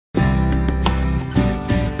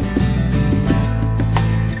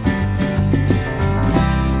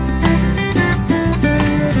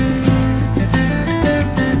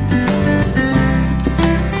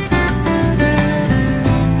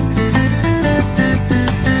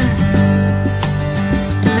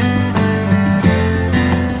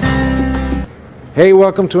Hey,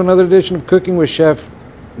 welcome to another edition of Cooking with Chef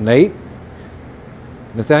Nate,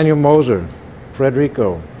 Nathaniel Moser,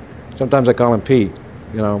 Frederico. Sometimes I call him Pete,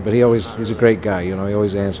 but he's a great guy, he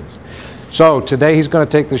always answers. So today he's going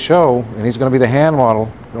to take the show and he's going to be the hand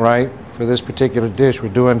model, right, for this particular dish. We're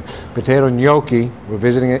doing potato gnocchi. We're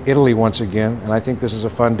visiting Italy once again, and I think this is a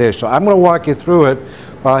fun dish. So I'm going to walk you through it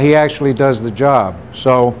while he actually does the job.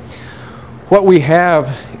 So what we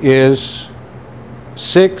have is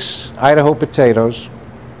 6 Idaho potatoes,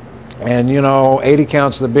 and 80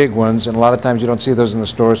 counts of the big ones, and a lot of times you don't see those in the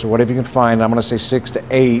store, so whatever you can find. I'm going to say 6 to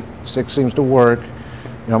 8. 6 seems to work.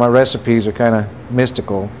 My recipes are kind of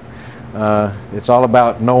mystical. It's all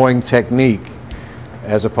about knowing technique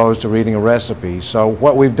as opposed to reading a recipe. So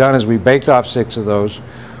what we've done is we baked off 6 of those.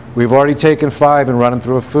 We've already taken 5 and run them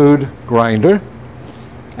through a food grinder.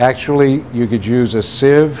 Actually, you could use a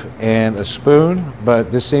sieve and a spoon, but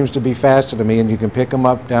this seems to be faster to me, and you can pick them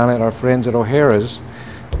up down at our friends at O'Hara's.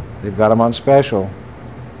 They've got them on special.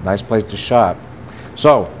 Nice place to shop.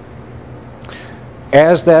 So,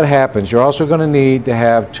 as that happens, you're also going to need to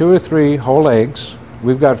have 2 or 3 whole eggs.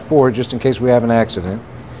 We've got 4 just in case we have an accident.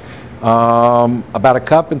 About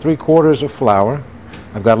 1 3/4 cups of flour.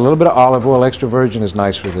 I've got a little bit of olive oil. Extra virgin is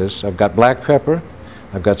nice for this. I've got black pepper.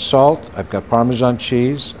 I've got salt, I've got Parmesan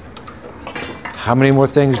cheese. How many more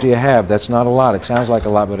things do you have? That's not a lot. It sounds like a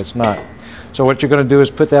lot, but it's not. So what you're going to do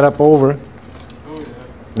is put that up over. Oh,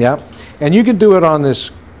 yeah. Yeah. And you can do it on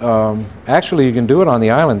this, actually you can do it on the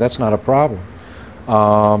island. That's not a problem.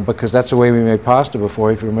 Because that's the way we made pasta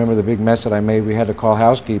before. If you remember the big mess that I made, we had to call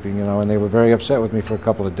housekeeping, and they were very upset with me for a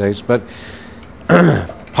couple of days. But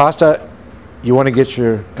pasta, you want to get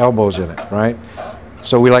your elbows in it, right?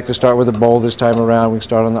 So we like to start with a bowl this time around. We can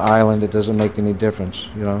start on the island. It doesn't make any difference,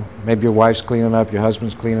 Maybe your wife's cleaning up, your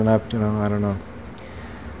husband's cleaning up, I don't know.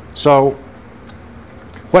 So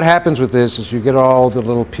what happens with this is you get all the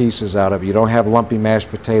little pieces out of it. You don't have lumpy mashed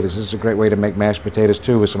potatoes. This is a great way to make mashed potatoes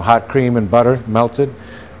too, with some hot cream and butter melted.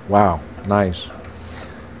 Wow, nice.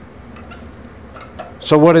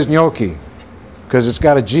 So what is gnocchi? Because it's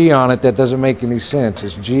got a G on it that doesn't make any sense.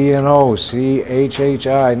 It's G-N-O-C-H-H-I,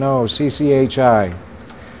 no, C-C-H-I.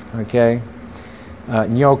 Okay,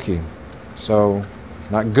 gnocchi. So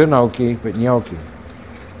not gnocchi, but gnocchi.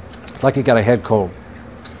 Like he got a head cold.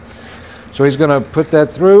 So he's going to put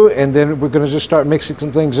that through, and then we're going to just start mixing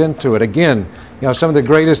some things into it. Again, some of the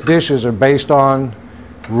greatest dishes are based on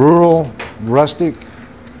rural, rustic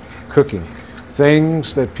cooking.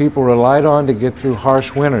 Things that people relied on to get through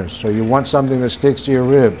harsh winters. So you want something that sticks to your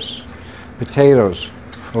ribs. Potatoes,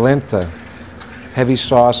 polenta, heavy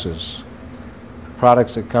sauces.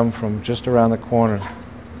 Products that come from just around the corner.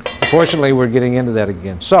 Unfortunately, we're getting into that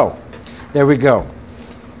again. So, there we go.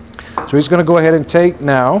 So he's going to go ahead and take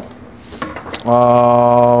now.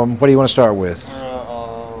 What do you want to start with?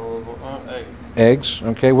 Eggs. Eggs,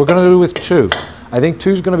 okay. We're going to do with 2. I think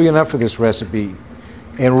 2 is going to be enough for this recipe.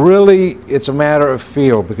 And really, it's a matter of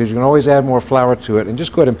feel, because you can always add more flour to it. And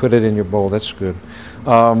just go ahead and put it in your bowl. That's good.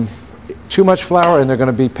 Too much flour and they're going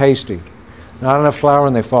to be pasty. Not enough flour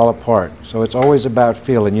and they fall apart. So it's always about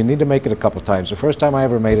feel, and you need to make it a couple times. The first time I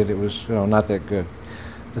ever made it, it was not that good.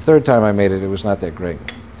 The third time I made it, it was not that great.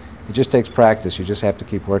 It just takes practice. You just have to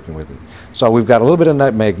keep working with it. So we've got a little bit of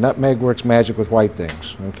nutmeg. Nutmeg works magic with white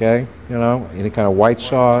things, okay? Any kind of white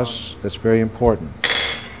sauce, that's very important.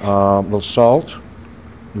 A little salt.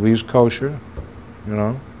 We use kosher,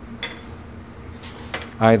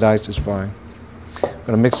 Iodized is fine. I'm going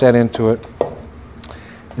to mix that into it.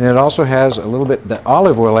 And it also has a little bit, the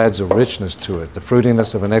olive oil adds a richness to it. The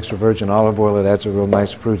fruitiness of an extra virgin olive oil, it adds a real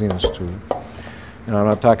nice fruitiness to it. I'm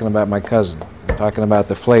not talking about my cousin. I'm talking about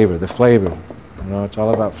the flavor. It's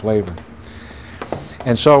all about flavor.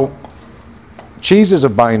 And so, cheese is a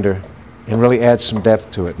binder and really adds some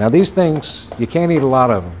depth to it. Now these things, you can't eat a lot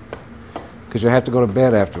of them because you have to go to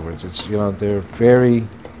bed afterwards. It's, they're very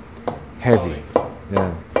heavy.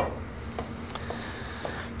 Yeah.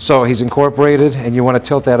 So he's incorporated, and you want to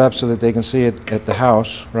tilt that up so that they can see it at the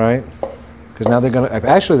house, right? Because now they're going to,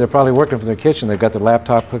 actually they're probably working from their kitchen. They've got their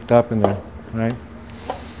laptop hooked up in there, right?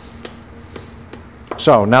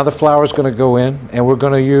 So now the flour is going to go in, and we're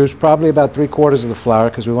going to use probably about 3/4 of the flour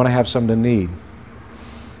because we want to have some to knead.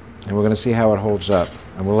 And we're going to see how it holds up,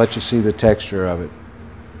 and we'll let you see the texture of it.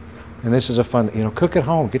 And this is a fun, cook at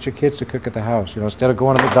home. Get your kids to cook at the house, instead of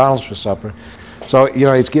going to McDonald's for supper. So,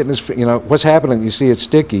 it's getting this, what's happening, you see it's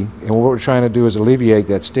sticky, and what we're trying to do is alleviate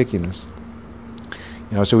that stickiness.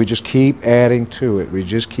 So we just keep adding to it. We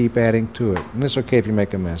just keep adding to it. And it's okay if you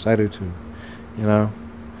make a mess. I do too,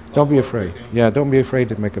 Don't be afraid. Yeah, don't be afraid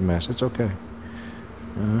to make a mess. It's okay.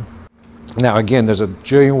 Now again, there's a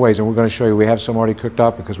jillion ways, and we're going to show you. We have some already cooked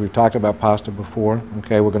up because we've talked about pasta before.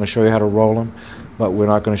 Okay, we're going to show you how to roll them, but we're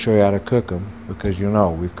not going to show you how to cook them because you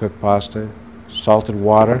know we've cooked pasta, salted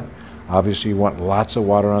water. Obviously, you want lots of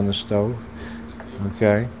water on the stove.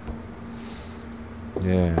 Okay.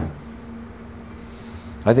 Yeah.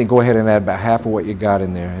 I think go ahead and add about half of what you got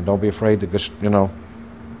in there, and don't be afraid to just, you know,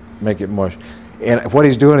 make it mush. And what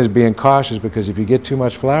he's doing is being cautious because if you get too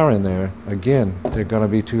much flour in there, again, they're going to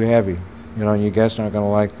be too heavy. You know, and your guests aren't going to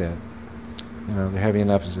like that. You know, they're heavy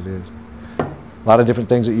enough as it is. A lot of different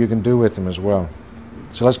things that you can do with them as well.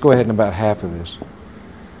 So let's go ahead and about half of this.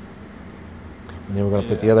 And then we're going to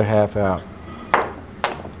put the other half out.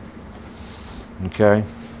 Okay.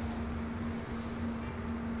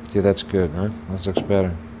 See, that's good, huh? That looks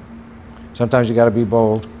better. Sometimes you got to be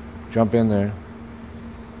bold. Jump in there.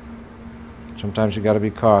 Sometimes you got to be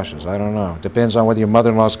cautious. I don't know. Depends on whether your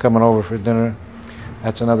mother-in-law's coming over for dinner.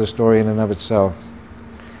 That's another story in and of itself.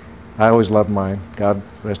 I always loved mine. God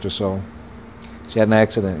rest her soul. She had an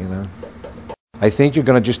accident, you know. I think you're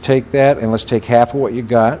going to just take that and let's take half of what you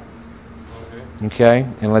got. Okay?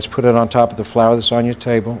 And let's put it on top of the flour that's on your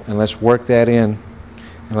table and let's work that in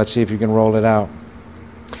and let's see if you can roll it out.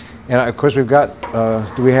 And of course we've got,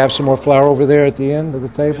 do we have some more flour over there at the end of the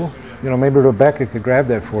table? You know, maybe Rebecca could grab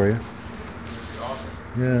that for you.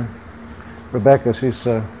 Yeah. Rebecca, she's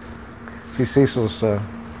Cecil's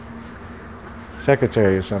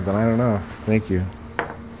secretary or something. I don't know. Thank you.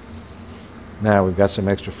 Now we've got some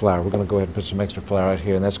extra flour. We're going to go ahead and put some extra flour out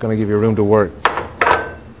here, and that's going to give you room to work.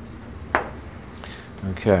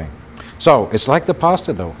 Okay. So it's like the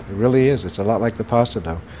pasta dough. It really is. It's a lot like the pasta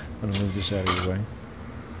dough. I'm going to move this out of your way.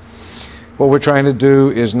 What we're trying to do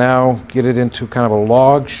is now get it into kind of a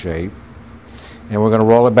log shape, and we're going to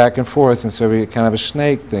roll it back and forth until we get kind of a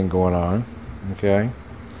snake thing going on. Okay.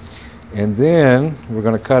 And then we're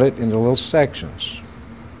going to cut it into little sections.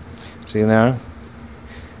 See now?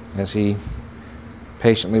 As he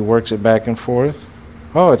patiently works it back and forth.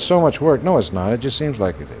 Oh, it's so much work. No, it's not. It just seems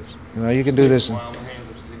like it is. You know, you can do this.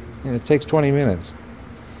 It takes 20 minutes.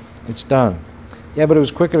 It's done. Yeah, but it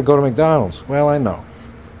was quicker to go to McDonald's. Well, I know.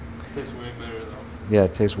 It tastes way better, though. Yeah,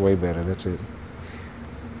 it tastes way better. That's it.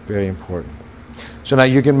 Very important. So now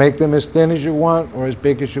you can make them as thin as you want or as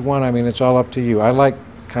big as you want. I mean, it's all up to you. I like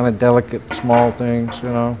kind of delicate, small things, you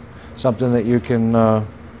know, something that you can,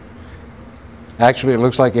 actually it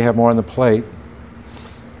looks like you have more on the plate.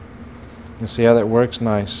 You see how that works?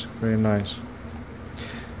 Nice, very nice.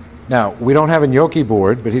 Now, we don't have a gnocchi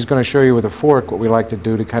board, but he's going to show you with a fork what we like to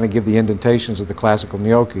do to kind of give the indentations of the classical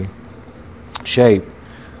gnocchi shape.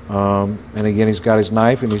 And again, he's got his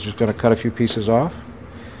knife and he's just going to cut a few pieces off.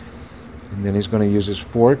 And then he's going to use his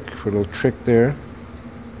fork for a little trick there.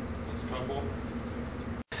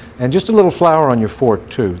 And just a little flour on your fork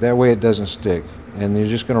too. That way it doesn't stick. And you're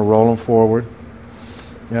just going to roll them forward.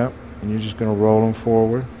 Yep. And you're just going to roll them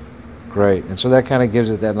forward. Great. And so that kind of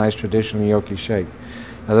gives it that nice traditional gnocchi shape.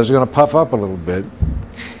 Now those are going to puff up a little bit.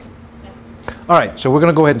 All right. So we're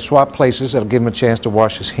going to go ahead and swap places. That'll give him a chance to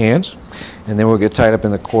wash his hands. And then we'll get tied up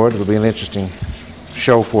in the cord. It'll be an interesting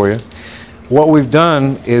show for you. What we've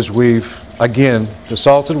done is again, the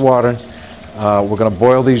salted water. We're going to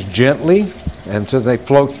boil these gently until they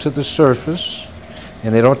float to the surface,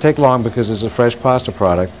 and they don't take long because it's a fresh pasta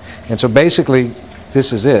product. And so basically,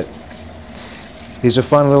 this is it. These are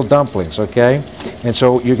fun little dumplings, okay? And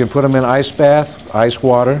so you can put them in ice bath, ice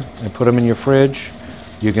water, and put them in your fridge.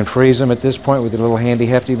 You can freeze them at this point with the little handy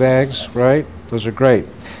hefty bags, right? Those are great.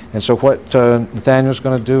 And so what Nathaniel's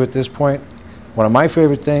going to do at this point, one of my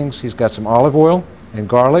favorite things, he's got some olive oil and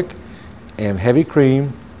garlic and heavy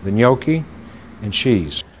cream, the gnocchi, and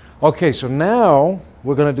cheese. Okay, so now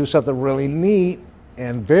we're going to do something really neat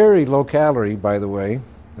and very low calorie, by the way.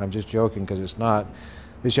 I'm just joking because it's not.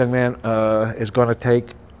 This young man is going to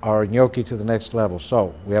take our gnocchi to the next level.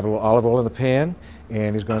 So we have a little olive oil in the pan,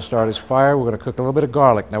 and he's going to start his fire. We're going to cook a little bit of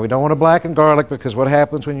garlic. Now we don't want to blacken garlic because what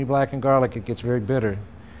happens when you blacken garlic, it gets very bitter,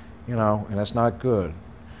 you know, and that's not good.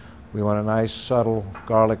 We want a nice subtle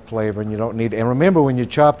garlic flavor, and you don't need. And remember, when you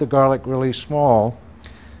chop the garlic really small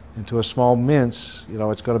into a small mince, you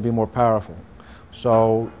know, it's going to be more powerful.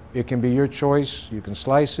 So it can be your choice. You can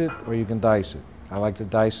slice it or you can dice it. I like to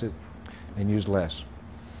dice it and use less.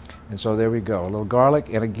 And so there we go, a little garlic.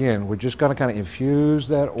 And again, we're just going to kind of infuse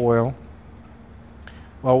that oil.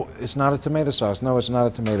 Well, it's not a tomato sauce. No, it's not a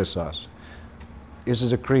tomato sauce. This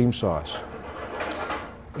is a cream sauce.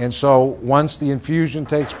 And so once the infusion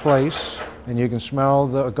takes place, and you can smell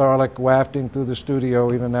the garlic wafting through the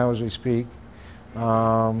studio even now as we speak,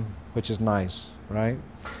 which is nice, right?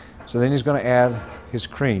 So then he's going to add his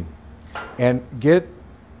cream. And get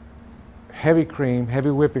heavy cream, heavy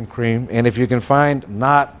whipping cream, and if you can find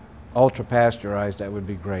not ultra pasteurized, that would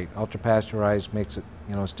be great. Ultra pasteurized makes it,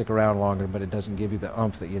 you know, stick around longer, but it doesn't give you the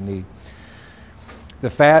oomph that you need. The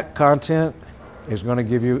fat content is going to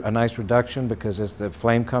give you a nice reduction because as the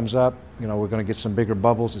flame comes up, you know, we're going to get some bigger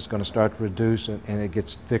bubbles. It's going to start to reduce and it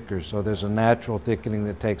gets thicker. So there's a natural thickening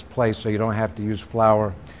that takes place, so you don't have to use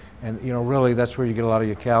flour. And, you know, really that's where you get a lot of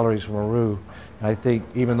your calories from a roux. And I think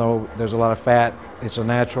even though there's a lot of fat, it's a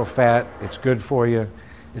natural fat, it's good for you.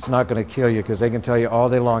 It's not going to kill you because they can tell you all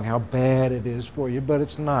day long how bad it is for you, but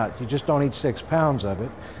it's not. You just don't eat 6 pounds of it,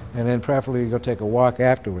 and then preferably you go take a walk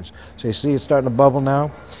afterwards. So you see it's starting to bubble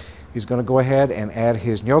now. He's going to go ahead and add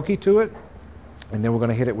his gnocchi to it, and then we're going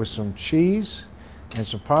to hit it with some cheese and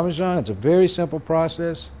some Parmesan. It's a very simple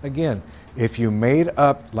process. Again, if you made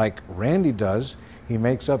up like Randy does, he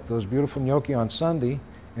makes up those beautiful gnocchi on Sunday,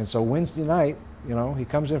 and so Wednesday night, you know, he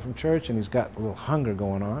comes in from church and he's got a little hunger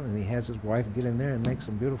going on, and he has his wife get in there and make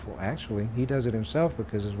some beautiful. Actually, he does it himself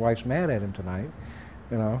because his wife's mad at him tonight.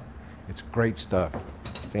 You know, it's great stuff.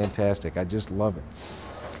 It's fantastic. I just love it.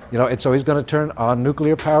 You know, and so he's going to turn on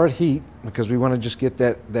nuclear-powered heat because we want to just get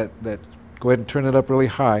that. Go ahead and turn it up really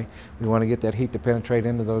high. We want to get that heat to penetrate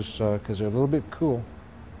into those because they're a little bit cool.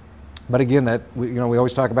 But again, we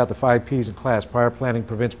always talk about the 5 P's in class. Prior planning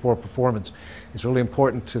prevents poor performance. It's really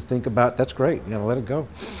important to think about. That's great. You know, let it go.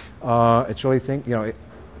 It's really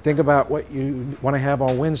think about what you want to have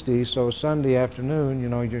on Wednesday. So Sunday afternoon, you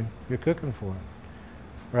know, you're cooking for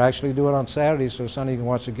it. Or actually do it on Saturday so Sunday you can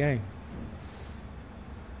watch the game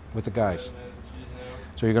with the guys.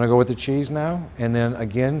 So you're going to go with the cheese now, and then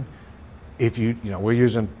again, if we're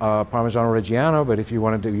using Parmesan Reggiano, but if you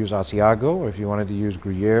wanted to use Asiago, or if you wanted to use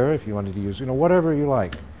Gruyere, if you wanted to use, whatever you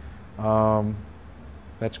like,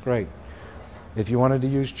 that's great. If you wanted to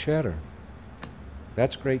use cheddar,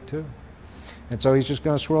 that's great too. And so he's just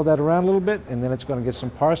going to swirl that around a little bit, and then it's going to get some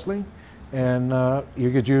parsley. And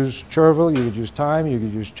you could use chervil, you could use thyme, you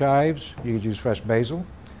could use chives, you could use fresh basil,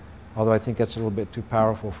 although I think that's a little bit too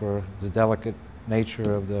powerful for the delicate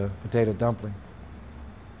nature of the potato dumpling.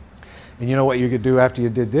 And you know what you could do after you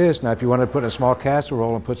did this? Now, if you wanted to put in a small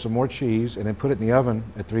casserole and put some more cheese and then put it in the oven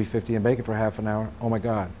at 350 and bake it for half an hour, oh my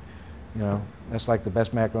God. You know, that's like the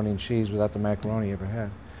best macaroni and cheese without the macaroni you ever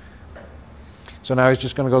had. So now he's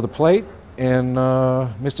just going to go to the plate, and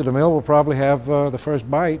Mr. DeMille will probably have the first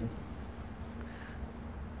bite.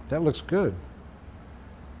 That looks good.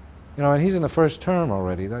 You know, and he's in the first term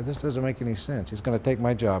already. This doesn't make any sense. He's going to take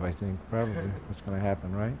my job, I think, probably. What's going to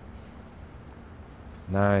happen, right?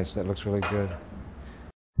 Nice. That looks really good.